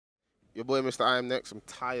Your boy, Mr. I am next. I'm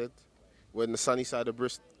tired. We're in the sunny side of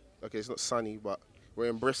Bristol. Okay, it's not sunny, but we're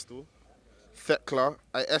in Bristol. Thekla,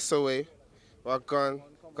 SOA. Well, gone.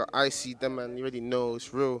 Got icy, them man. You already know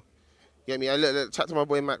it's real. Get me? I look, chat to my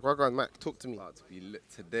boy Mac. Well, gone, Mac. Talk to me. About to be lit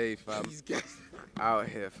today, fam. Out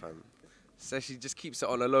here, fam. So she just keeps it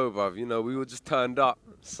on a low, bruv. You know, we all just turned up.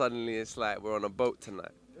 Suddenly it's like we're on a boat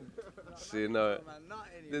tonight. So, you know,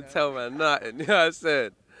 didn't tell man nothing. You know what I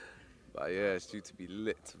said? But yeah, it's due to be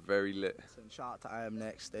lit, very lit. Listen, shout out to I Am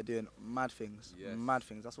Next. They're doing mad things. Yes. Mad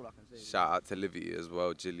things. That's all I can say. Shout out to Livy as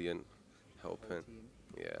well, Gillian, helping.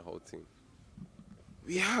 Yeah, whole team.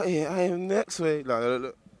 We out here. I am next way. Look, look,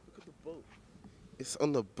 look. Look at the boat. It's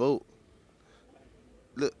on the boat.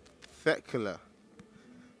 Look, Thekla.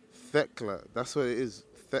 Thekla. That's what it is.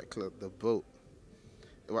 Thekla, the boat.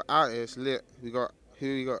 We're out here. It's lit. We got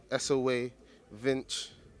SOA, Vinch,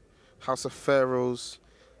 House of Pharaohs,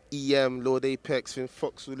 EM, Lord Apex, Finn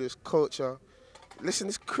Fox, Willis, Culture. Listen,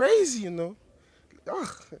 it's crazy, you know.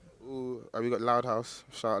 Ugh. Ooh, we got Loud House.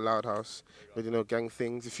 Shout out Loud House. But you know, gang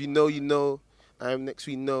things. If you know, you know. I am next.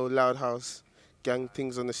 We know Loud House. Gang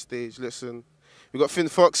things on the stage. Listen, we got Finn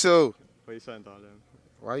Fox. What are you saying, darling?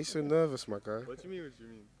 Why are you so nervous, my guy? What do you mean? What do you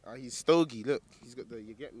mean? He's stogie. Look, he's got the.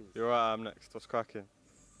 You get me? You're right. I'm next. What's cracking?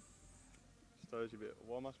 Stogie bit.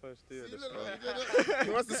 What am I supposed to do at this point? He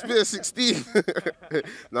wants to spit a 16.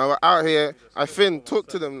 Now we're out here. Finn, talk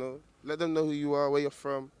to them, though. Let them know who you are, where you're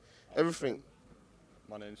from, everything.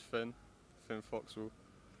 My name's Finn Foxwell.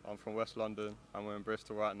 I'm from West London and we're in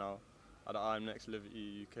Bristol right now at the I'm Next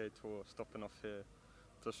Liberty UK tour, stopping off here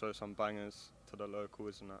to show some bangers to the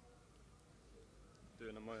locals and that.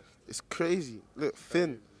 Doing the most. It's crazy. Look,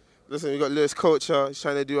 Finn. Listen, we got Lewis Culture. He's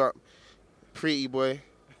trying to do up pretty boy.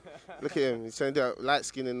 Look at him. He's trying to do up light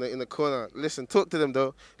skin in the corner. Listen, talk to them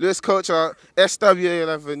though. Lewis Culture,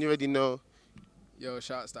 SWA11, you already know. Yo,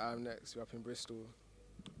 shouts to I'm Next. We're up in Bristol.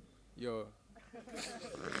 Yo.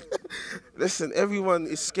 Listen, everyone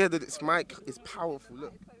is scared that this mic is powerful.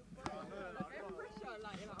 Look.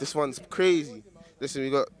 This one's crazy. Listen, we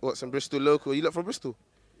got some Bristol local. You look from Bristol?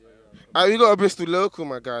 Yeah. We got a Bristol local,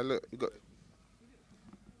 my guy. Look, we got.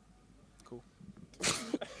 Cool.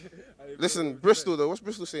 Listen, Bristol though. What's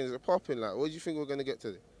Bristol saying? Is it popping? Like, what do you think we're gonna get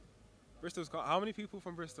today? Bristol's got how many people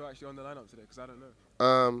from Bristol actually on the lineup today? Because I don't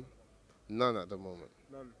know. None at the moment.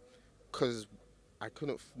 None. Cause I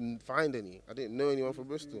couldn't find any. I didn't know anyone from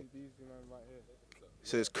Bristol.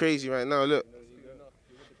 So it's crazy right now. Look,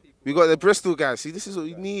 we got the Bristol guys. See, this is what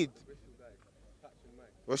we need.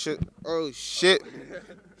 What's shit? Oh shit!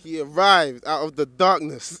 He arrived out of the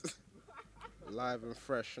darkness. Live and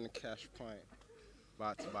fresh in the cash pint.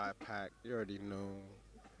 About to buy a pack. You already know.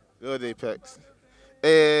 Lord Apex.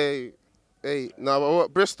 Hey. Now, but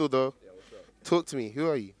what Bristol though? Yeah, what's up? Talk to me. Who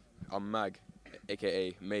are you? I'm Mag,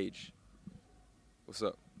 aka Mage. What's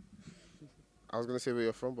up? I was gonna say where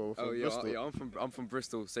you're from, but we're from Bristol. Yeah, I'm from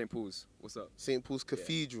Bristol, St. Paul's. What's up? St. Paul's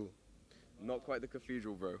Cathedral. Yeah. Not quite the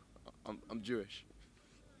cathedral, bro. I'm Jewish.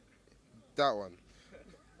 That one.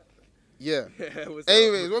 Yeah. What's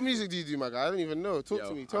Anyways, up? what music do you do, my guy? I don't even know. Talk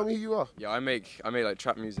to me. Tell me who you are. Yeah, I make like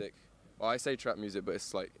trap music. Well, I say trap music, but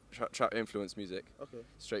it's like trap influence music. Okay.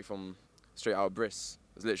 Straight out of Briss.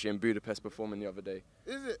 I was literally in Budapest performing the other day.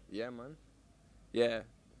 Is it? Yeah, man. Yeah.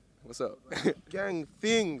 What's up? Gang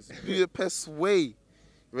things. Budapest way. You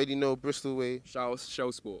already know Bristol way. Shout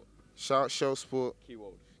Show Sport. Shout Shell Sport.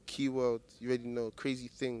 Key World. You already know. Crazy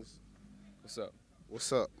things. What's up?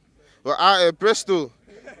 What's up? We're out at Bristol.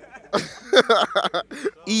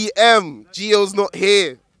 EM. Gio's not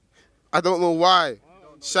here. I don't know why.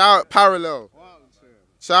 Shout Parallel.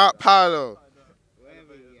 Shout Parallel.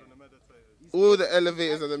 All the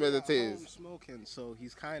elevators and the meditators. Smoking, so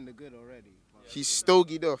he's kind of good already. He's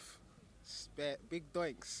stogied off. Big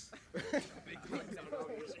doinks.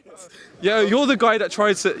 Yeah, you're the guy that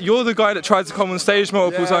tried to come on stage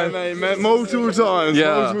multiple times. Mate, multiple times.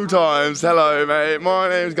 Yeah. Multiple times. Hello, mate. My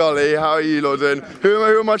name's Golly. How are you, lot doing?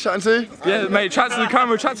 Who am I chatting to? Yeah, mate. Chat to the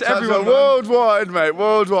camera. Chat to everyone. Worldwide, mate.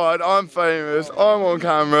 Worldwide. I'm famous. I'm on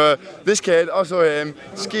camera. This kid, I saw him.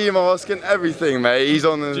 Ski mask and everything, mate. He's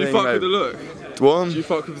on the Do you thing, fuck mate. with the look? What? Do you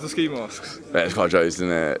fuck with the ski masks? Mate, it's quite jokes, isn't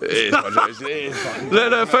it? It is quite jokes. It is fucking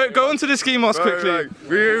Look, go on to the ski mask quickly.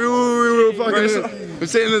 We're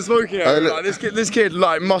sitting there smoking. Like, this kid,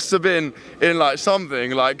 like, must have been in like something.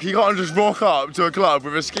 Like, he can't just rock up to a club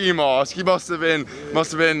with a ski mask. He must have been.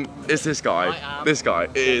 It's this guy. This guy.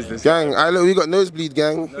 It is this gang. Look, we got nosebleed,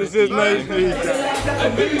 gang. This is nosebleed.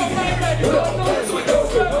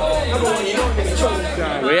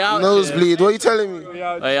 We out. Nosebleed. What are you telling me?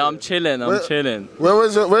 Hey, I'm chilling. I'm chilling.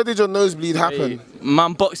 Where did your nosebleed happen?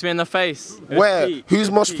 Man boxed me in the face. Where? Who's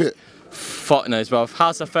mosh pit? Fuck knows, bro.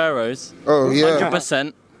 House of Pharaohs. Oh, yeah.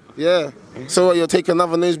 100%. Yeah. So what, you'll take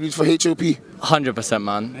another nosebleed for HOP? 100%,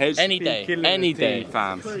 man. Any day. Any day.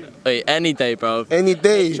 fam. Wait, any day, bro. Any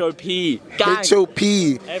day. HOP. Gang. HOP.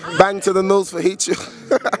 Bang to the nose for HOP.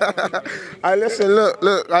 I listen,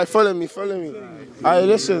 look. I follow me. I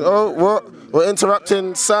listen. Oh, what? We're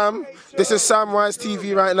interrupting Sam. This is Samwise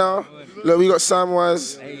TV right now. Look, we got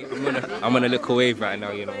Samwise. I'm on a little wave right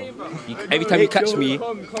now, you know. Every time you catch me,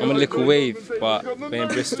 I'm on a little wave. But we're in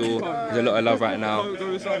Bristol. There's a lot of love right now.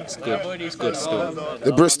 It's good. It's good still.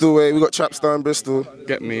 The Bristol way. We got Trapstar in Bristol.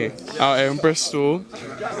 Get me out here in Bristol.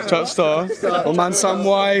 Trapstar. Oh man,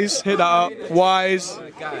 Samwise. Hit that up. Wise.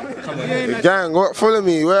 The gang, what? Follow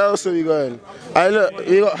me. Where else are we going? Hey, look,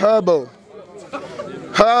 we got Herbo.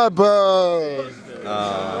 We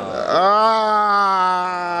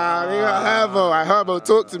got Herbo. Herbo,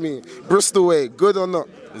 talk to me. Bristol way, good or not?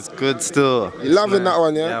 It's good still. You loving that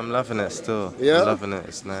one, yeah? Yeah, I'm loving it still. Yeah? I'm loving it.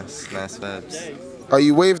 It's nice vibes. Are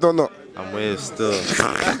you waved or not? I'm waved still.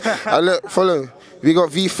 Look, follow. We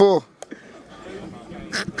got V4.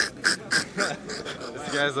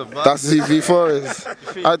 That's who V4 is.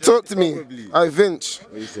 Talk to me. Vinch.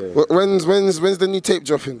 When's the new tape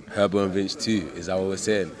dropping? Herbo and Vinch 2, is that what we're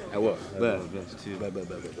saying? What?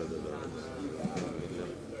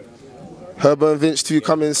 Herbo and Vinch 2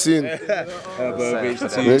 coming soon. Herbo and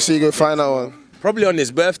Vinch 2. Make sure you go find that one. Probably on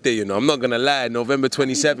his birthday, you know, I'm not gonna lie, November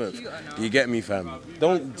 27th. You get me, fam?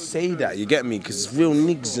 Don't say that, you get me? Because it's real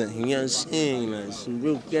niggas in here, you know what I'm saying? Like, some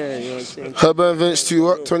real gang, you know what I'm saying? Herbo and Vinch 2,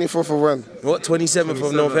 what? 24th of when? What, 27th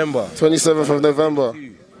of November? 27th of November.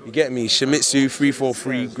 You get me? Shimizu,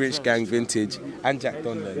 343, Grinch Gang Vintage, and Jack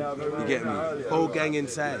Dondon. You get me? Whole gang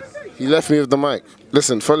inside. He left me with the mic.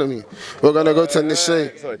 Listen, follow me. We're gonna go to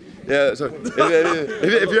Nishay. Sorry.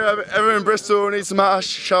 If you're ever in Bristol, need some hash,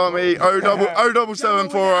 shout at me.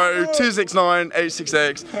 07740 269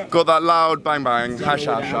 866. Got that loud bang bang. Hash.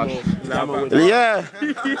 Yeah,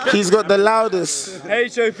 he's got the loudest.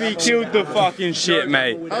 HOP killed the fucking shit,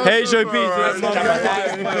 mate. HOP.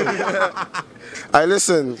 I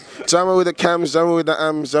listen. Jammer with the cams, jammer with the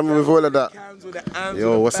amps, jammer with all of that.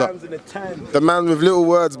 Yo, what's up? The man with little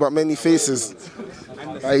words but many faces.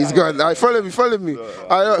 He's gone. Follow me. Who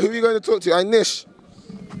are you going to talk to? Nish.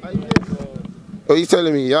 Oh, you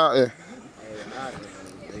telling me? You out there?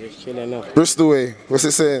 Just chilling up. Bristol way. What's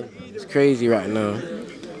it saying? It's crazy right now.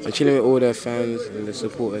 I'm chilling with all the fans and the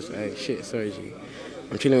supporters. Sorry, G.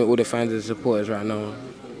 I'm chilling with all the fans and the supporters right now.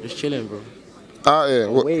 Just chilling, bro. Out here.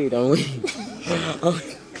 I'm waved.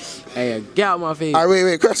 Hey, get out of my face.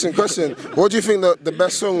 Wait. Question. What do you think the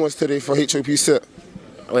best song was today for HOP set?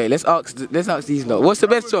 Wait, let's ask these lot. What's the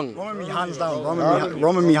best song? Rum and me, hands down.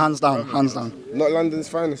 Rum and me, hands down. Not London's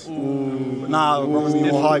finest. Nah, Rum and me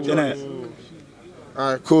more hyped, innit?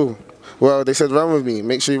 Alright, cool. Well, they said run with me.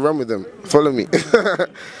 Make sure you run with them. Follow me.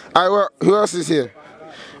 Alright, who else is here?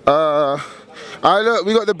 Look,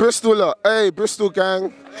 we got the Bristol lot. Hey, Bristol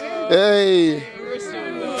gang. Hey.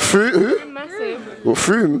 Fruit, who? Massive. What,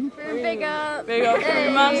 Froome? Big up.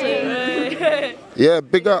 Froome, massive. Yeah,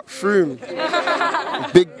 big up, Froome.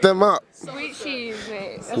 Big them up. Wheat sheaves,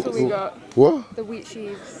 mate. That's what we got. What? The wheat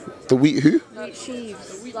sheaves. The wheat who? Wheat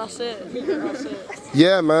sheaves. That's it.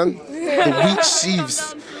 Yeah, man. The wheat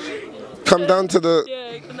sheaves. Come down to the...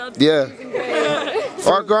 Yeah.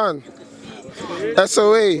 Alright, go on.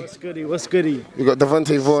 SOA. What's goody? We got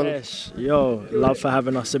Devontae Vaughan. Yes. Yo, love for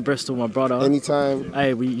having us in Bristol, my brother. Anytime. Hey,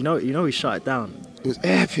 you know we shut it down. It was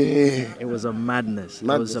epic. It was a madness. It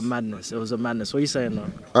was a madness. What are you saying now?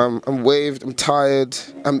 I'm waved, I'm tired,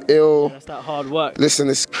 I'm ill. That's that hard work. Listen,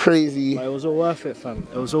 it's crazy. But it was all worth it, fam.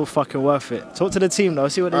 It was all fucking worth it. Talk to the team though,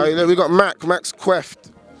 see what they Look, we got Max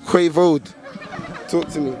Quavode. Talk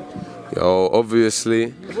to me. Yo,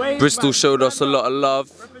 obviously, Bristol showed us a lot of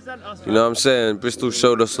love. You know what I'm saying? Bristol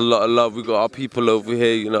showed us a lot of love. We got our people over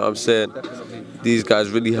here, you know what I'm saying? These guys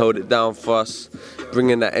really held it down for us,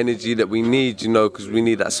 bringing that energy that we need, you know, because we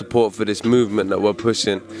need that support for this movement that we're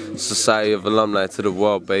pushing, Society of Alumni to the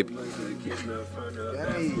world, baby.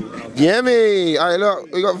 Yeah, me.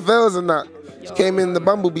 Look, we got Veils and that. Came in the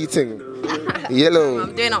Bumblebee thing. Yellow.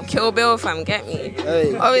 I'm doing up Kill Bill, fam, get me?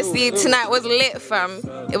 Hey. Obviously, tonight was lit, fam.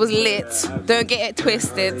 It was lit. Don't get it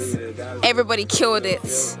twisted. Everybody killed it.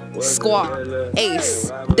 Squad,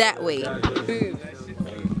 Ace, that way.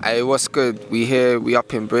 Hey, what's good? We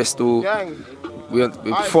up in Bristol. We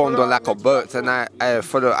performed on like a boat tonight. Hey,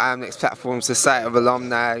 for the Next platform, Society of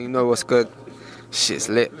Alumni. You know what's good? Shit's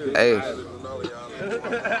lit. Hey.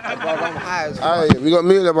 We got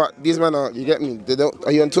Mula, but these men are, you get me?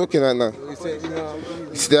 Are you on talking right now?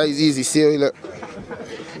 See, that is easy. See, look.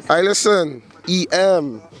 Listen.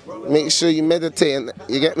 EM. Make sure you meditate and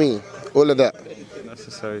you get me? All of that.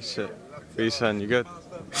 Necessary shit. What you saying? You good?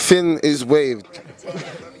 Finn is waved.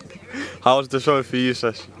 How was the show for you,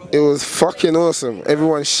 Sesh? It was fucking awesome.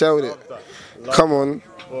 Everyone shelled it. Come on.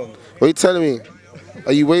 What are you telling me?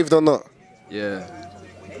 Are you waved or not? Yeah.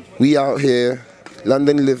 We out here,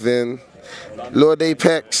 London living, Lord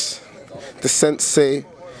Apex, the Sensei,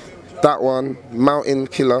 that one, Mountain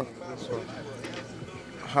Killer.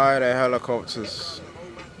 Hi there, helicopters.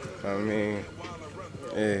 I mean,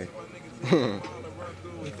 yeah.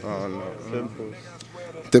 Oh no. Simple.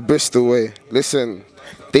 The Bristol way. Listen,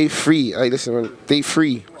 day 3. Hey, listen, man. Day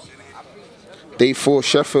 3. Day 4,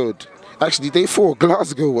 Sheffield. Actually, day 4,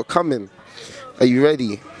 Glasgow. We're coming. Are you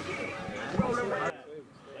ready?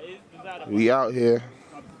 We out here.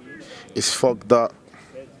 It's fogged up.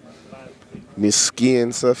 Been skiing,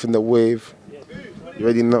 surfing the wave. You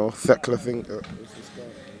already know, Thekla thing.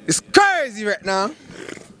 It's crazy right now.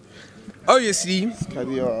 Obviously,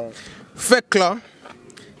 Kadiata. Thekla,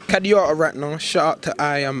 Kadiata right now. Shout out to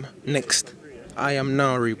I Am Next. I Am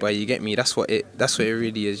Nari, but you get me. That's what it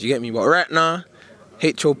really is. You get me. But right now,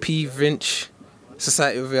 HOP, Vinch,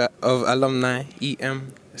 Society of Alumni,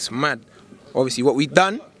 EM. It's mad. Obviously, what we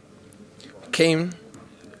done, came,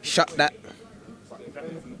 shut that.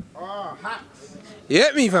 You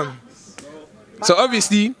get me, fam? So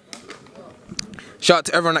obviously, shout out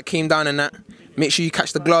to everyone that came down and that. Make sure you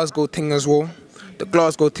catch the Glasgow thing as well. The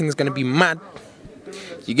Glasgow thing is gonna be mad.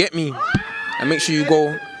 You get me? And make sure you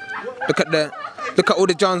go look at all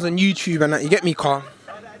the Johns on YouTube and that. You get me, Carl?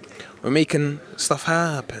 We're making stuff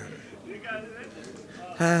happen.